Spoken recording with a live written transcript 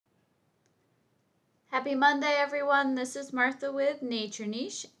Happy Monday, everyone. This is Martha with Nature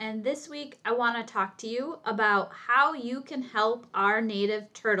Niche, and this week I want to talk to you about how you can help our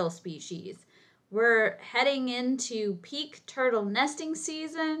native turtle species. We're heading into peak turtle nesting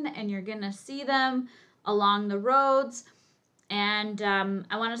season, and you're going to see them along the roads. And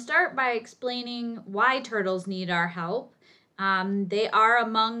I want to start by explaining why turtles need our help. They are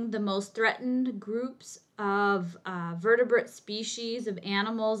among the most threatened groups of vertebrate species of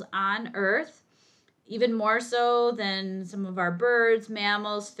animals on Earth, even more so than some of our birds,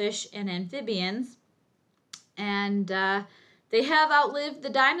 mammals, fish, and amphibians. And they have outlived the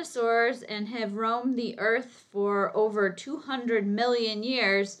dinosaurs and have roamed the earth for over 200 million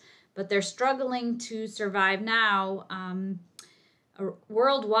years, but they're struggling to survive now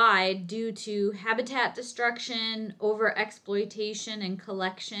worldwide due to habitat destruction, overexploitation, and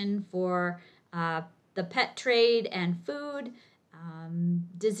collection for the pet trade and food,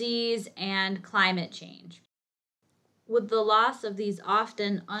 disease, and climate change. With the loss of these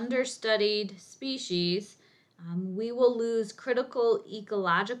often understudied species, we will lose critical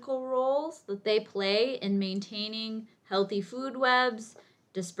ecological roles that they play in maintaining healthy food webs,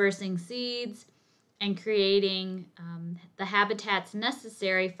 dispersing seeds, and creating the habitats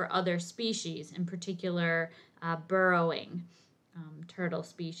necessary for other species, in particular burrowing turtle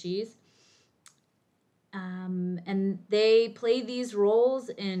species. And they play these roles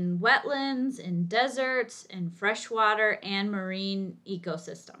in wetlands, in deserts, in freshwater and marine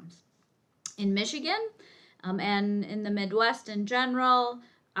ecosystems. In Michigan and in the Midwest in general,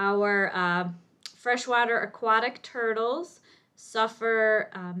 our freshwater aquatic turtles suffer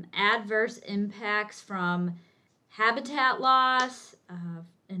adverse impacts from habitat loss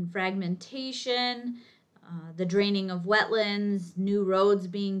and fragmentation, the draining of wetlands, new roads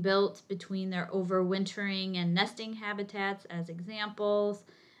being built between their overwintering and nesting habitats as examples,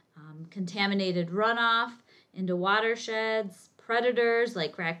 contaminated runoff into watersheds, predators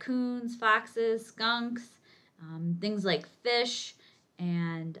like raccoons, foxes, skunks, things like fish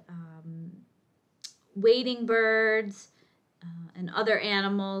and wading birds and other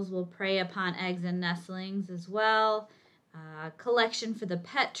animals will prey upon eggs and nestlings as well. Collection for the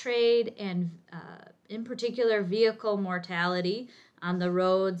pet trade and in particular vehicle mortality on the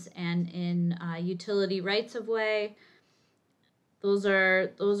roads and in utility rights of way. Those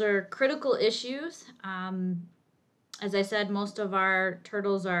are critical issues. As I said, most of our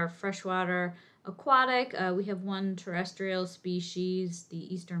turtles are freshwater aquatic. We have one terrestrial species,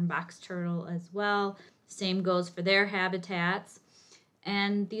 the eastern box turtle, as well. Same goes for their habitats.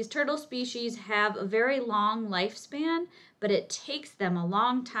 And these turtle species have a very long lifespan, but it takes them a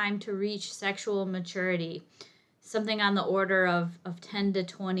long time to reach sexual maturity, something on the order of 10 to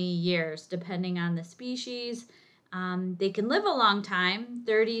 20 years, depending on the species. They can live a long time,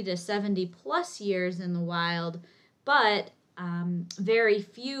 30 to 70 plus years in the wild, but very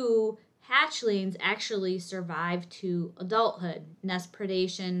few hatchlings actually survive to adulthood. Nest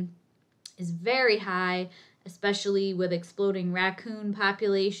predation is very high, especially with exploding raccoon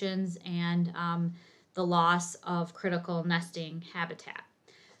populations and the loss of critical nesting habitat.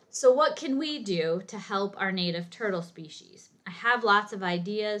 So what can we do to help our native turtle species? I have lots of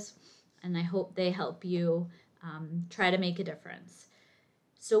ideas, and I hope they help you try to make a difference.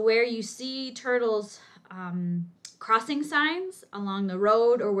 So where you see turtles crossing signs along the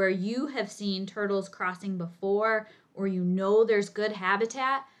road, or where you have seen turtles crossing before, or you know there's good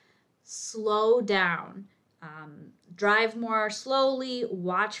habitat, slow down. Drive more slowly,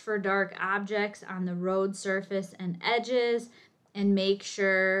 watch for dark objects on the road surface and edges, and make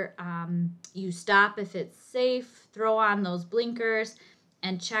sure you stop if it's safe, throw on those blinkers,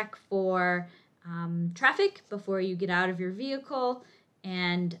 and check for traffic before you get out of your vehicle,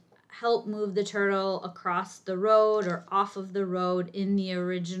 and help move the turtle across the road or off of the road in the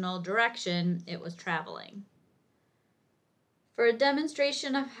original direction it was traveling. For a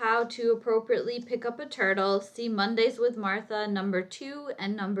demonstration of how to appropriately pick up a turtle, see Mondays with Martha number 2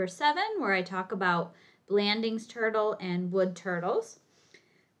 and number 7, where I talk about Blanding's turtle and wood turtles.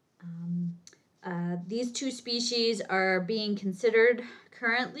 These two species are being considered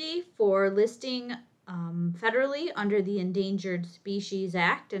currently for listing federally under the Endangered Species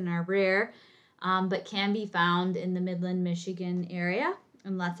Act and are rare, but can be found in the Midland, Michigan area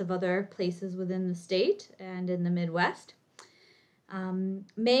and lots of other places within the state and in the Midwest.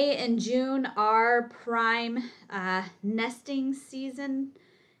 May and June are prime nesting season,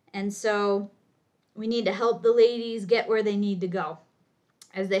 and so we need to help the ladies get where they need to go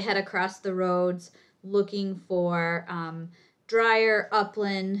as they head across the roads looking for drier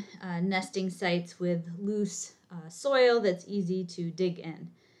upland nesting sites with loose soil that's easy to dig in.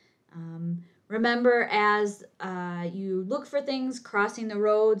 Remember, as you look for things crossing the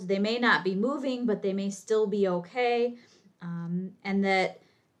roads, they may not be moving, but they may still be okay. And that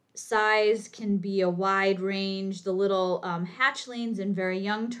size can be a wide range. The little hatchlings and very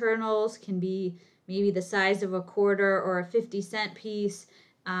young turtles can be maybe the size of a quarter or a 50-cent piece.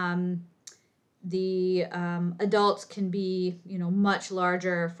 The adults can be, much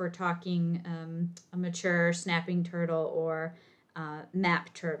larger if we're talking a mature snapping turtle or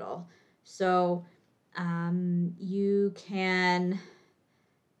map turtle. So you can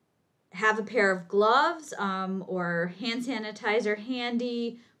have a pair of gloves or hand sanitizer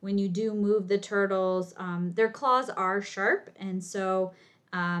handy when you do move the turtles. Their claws are sharp, and so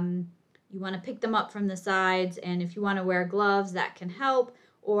you want to pick them up from the sides, and if you want to wear gloves, that can help,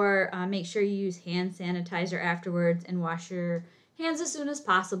 or make sure you use hand sanitizer afterwards and wash your hands as soon as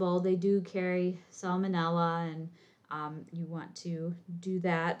possible. They do carry salmonella, and you want to do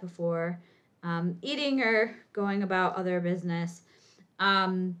that before eating or going about other business.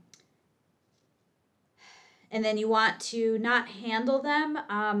 And then you want to not handle them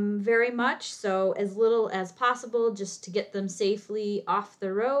very much, so as little as possible, just to get them safely off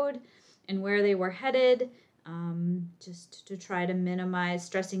the road and where they were headed, just to try to minimize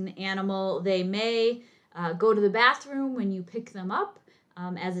stressing the animal. They may go to the bathroom when you pick them up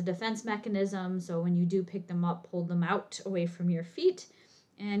as a defense mechanism, so when you do pick them up, pull them out away from your feet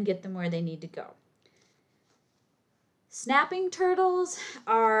and get them where they need to go. Snapping turtles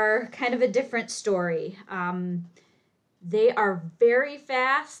are kind of a different story. They are very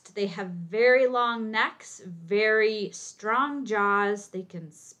fast. They have very long necks, very strong jaws. They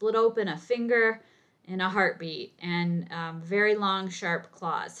can split open a finger in a heartbeat, and very long, sharp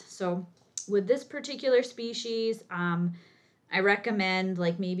claws. So with this particular species, I recommend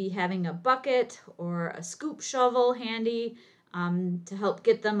like maybe having a bucket or a scoop shovel handy to help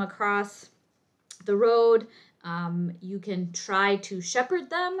get them across the road. You can try to shepherd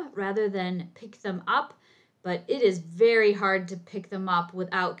them rather than pick them up, but it is very hard to pick them up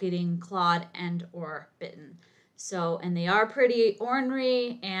without getting clawed and or bitten. So, and they are pretty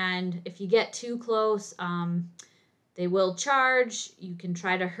ornery, and if you get too close, they will charge. You can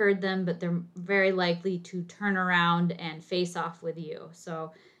try to herd them, but they're very likely to turn around and face off with you.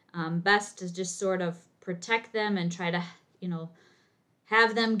 So best to just sort of protect them and try to,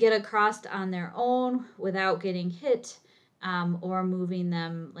 have them get across on their own without getting hit, or moving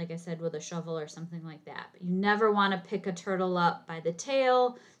them, like I said, with a shovel or something like that. But you never want to pick a turtle up by the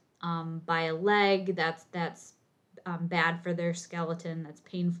tail, by a leg. That's bad for their skeleton. That's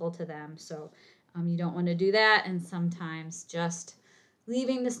painful to them. So you don't want to do that. And sometimes just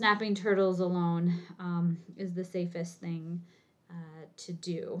leaving the snapping turtles alone is the safest thing to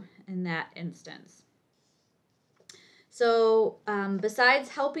do in that instance. So besides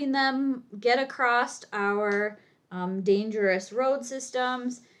helping them get across our dangerous road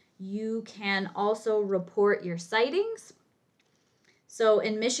systems, you can also report your sightings. So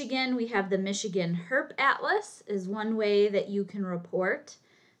in Michigan, we have the Michigan Herp Atlas is one way that you can report.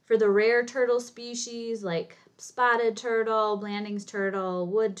 For the rare turtle species like spotted turtle, Blanding's turtle,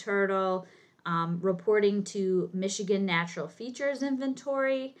 wood turtle, reporting to Michigan Natural Features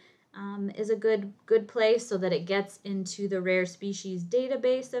Inventory is a good place so that it gets into the rare species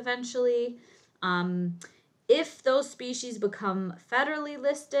database eventually. If those species become federally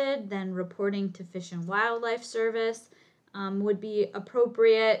listed, then reporting to Fish and Wildlife Service would be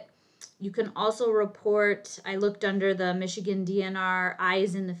appropriate. You can also report, I looked under the Michigan DNR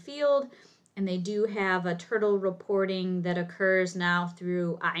Eyes in the Field, and they do have a turtle reporting that occurs now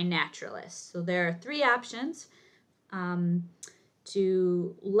through iNaturalist. So there are 3 options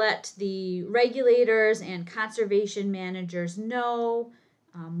to let the regulators and conservation managers know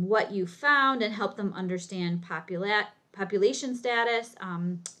what you found and help them understand population status,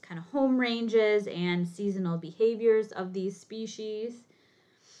 kind of home ranges and seasonal behaviors of these species.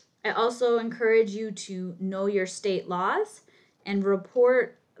 I also encourage you to know your state laws and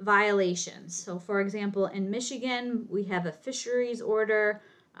report violations. So for example, in Michigan, we have a fisheries order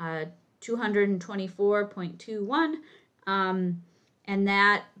 224.21, and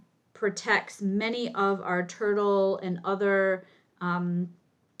that protects many of our turtle and other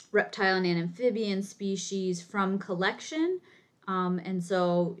reptile and amphibian species from collection. And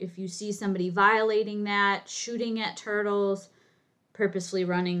so if you see somebody violating that, shooting at turtles, purposely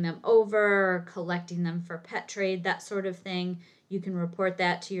running them over, collecting them for pet trade, that sort of thing, you can report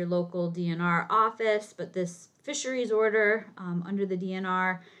that to your local DNR office. But this fisheries order under the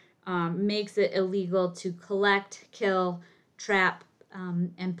DNR makes it illegal to collect, kill, trap,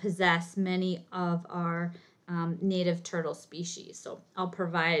 and possess many of our native turtle species. So I'll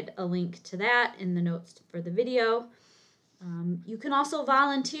provide a link to that in the notes for the video. You can also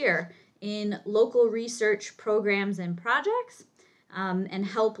volunteer in local research programs and projects and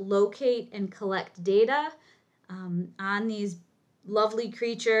help locate and collect data on these lovely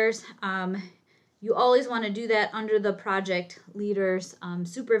creatures. You always want to do that under the project leader's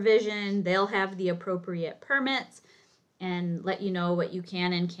supervision. They'll have the appropriate permits and let you know what you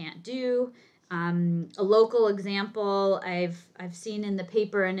can and can't do. A local example I've seen in the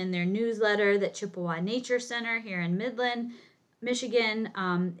paper and in their newsletter that Chippewa Nature Center here in Midland, Michigan,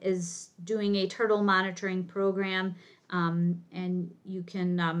 is doing a turtle monitoring program, and you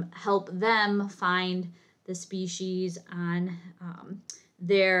can help them find the species on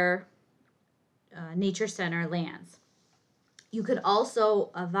their nature center lands. You could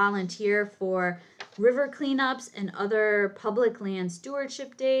also volunteer for river cleanups and other public land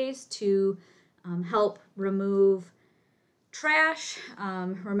stewardship days to help remove trash.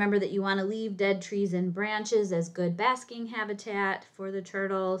 Remember that you want to leave dead trees and branches as good basking habitat for the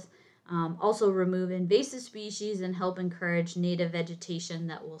turtles. Also remove invasive species and help encourage native vegetation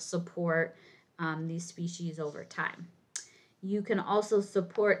that will support these species over time. You can also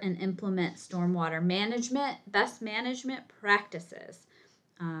support and implement stormwater management, best management practices.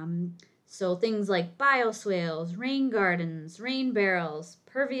 So things like bioswales, rain gardens, rain barrels,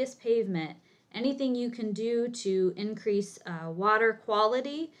 pervious pavement, anything you can do to increase water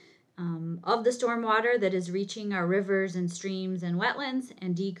quality of the stormwater that is reaching our rivers and streams and wetlands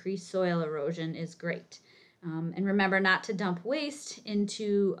and decrease soil erosion is great. And remember not to dump waste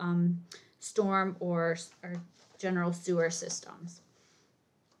into storm or general sewer systems.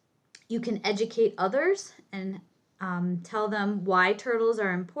 You can educate others and tell them why turtles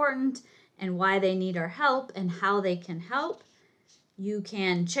are important and why they need our help and how they can help. You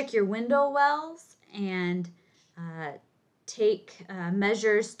can check your window wells and take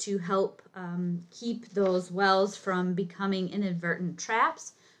measures to help keep those wells from becoming inadvertent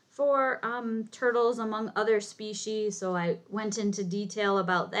traps for turtles among other species. So I went into detail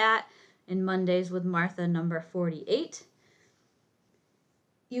about that in Mondays with Martha number 48.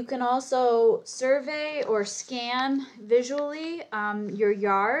 You can also survey or scan visually your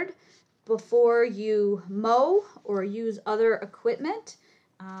yard before you mow or use other equipment.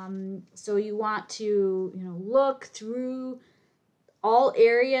 So you want to, look through all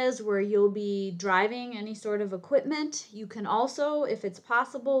areas where you'll be driving any sort of equipment. You can also, if it's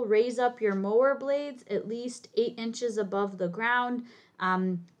possible, raise up your mower blades at least 8 inches above the ground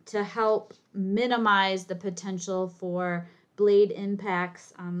to help minimize the potential for blade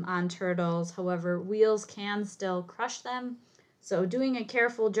impacts on turtles. However, wheels can still crush them. So doing a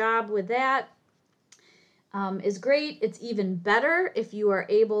careful job with that is great. It's even better if you are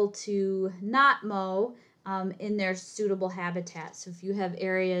able to not mow in their suitable habitat. So if you have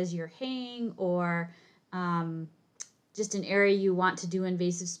areas you're haying or just an area you want to do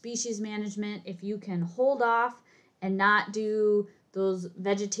invasive species management, if you can hold off and not do those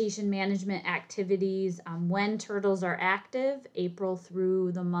vegetation management activities when turtles are active, April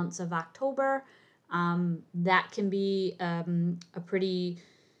through the months of October, that can be a pretty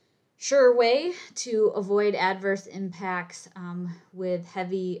sure way to avoid adverse impacts with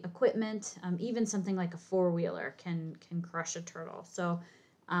heavy equipment. Even something like a four-wheeler can crush a turtle. So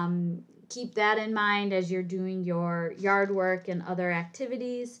keep that in mind as you're doing your yard work and other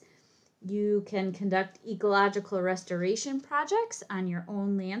activities. You can conduct ecological restoration projects on your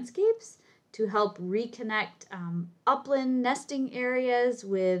own landscapes to help reconnect upland nesting areas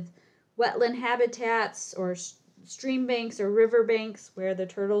with wetland habitats or stream banks or river banks where the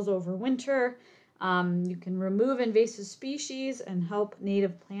turtles overwinter. You can remove invasive species and help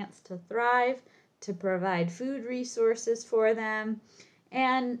native plants to thrive, to provide food resources for them.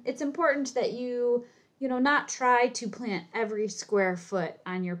 And it's important that you not try to plant every square foot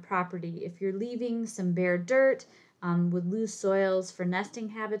on your property. If you're leaving some bare dirt with loose soils for nesting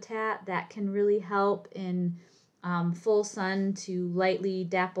habitat, that can really help in full sun to lightly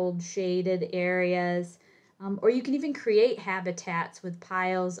dappled shaded areas. Or you can even create habitats with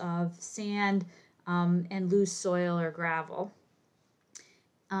piles of sand and loose soil or gravel.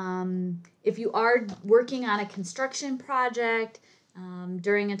 If you are working on a construction project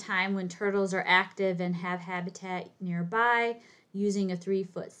during a time when turtles are active and have habitat nearby, using a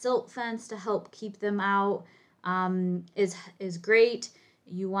 3-foot silt fence to help keep them out is great.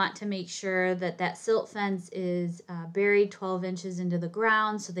 You want to make sure that silt fence is buried 12 inches into the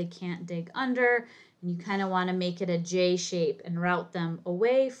ground so they can't dig under. And you kind of want to make it a J shape and route them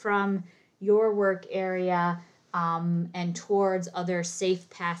away from your work area and towards other safe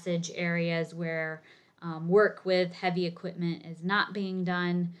passage areas where work with heavy equipment is not being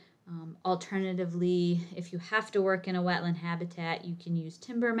done. Alternatively, if you have to work in a wetland habitat, you can use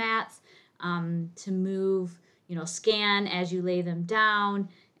timber mats to move, scan as you lay them down.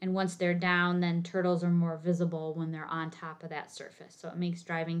 And once they're down, then turtles are more visible when they're on top of that surface. So it makes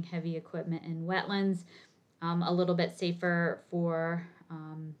driving heavy equipment in wetlands a little bit safer for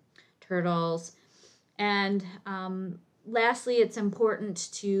turtles. And lastly, it's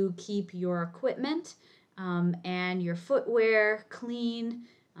important to keep your equipment and your footwear clean.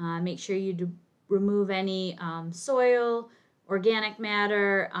 Make sure you remove any soil, organic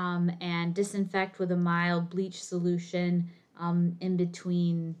matter, and disinfect with a mild bleach solution in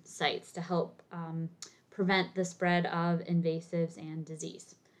between sites to help prevent the spread of invasives and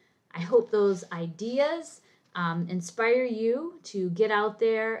disease. I hope those ideas inspire you to get out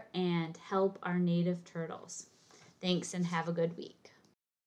there and help our native turtles. Thanks and have a good week.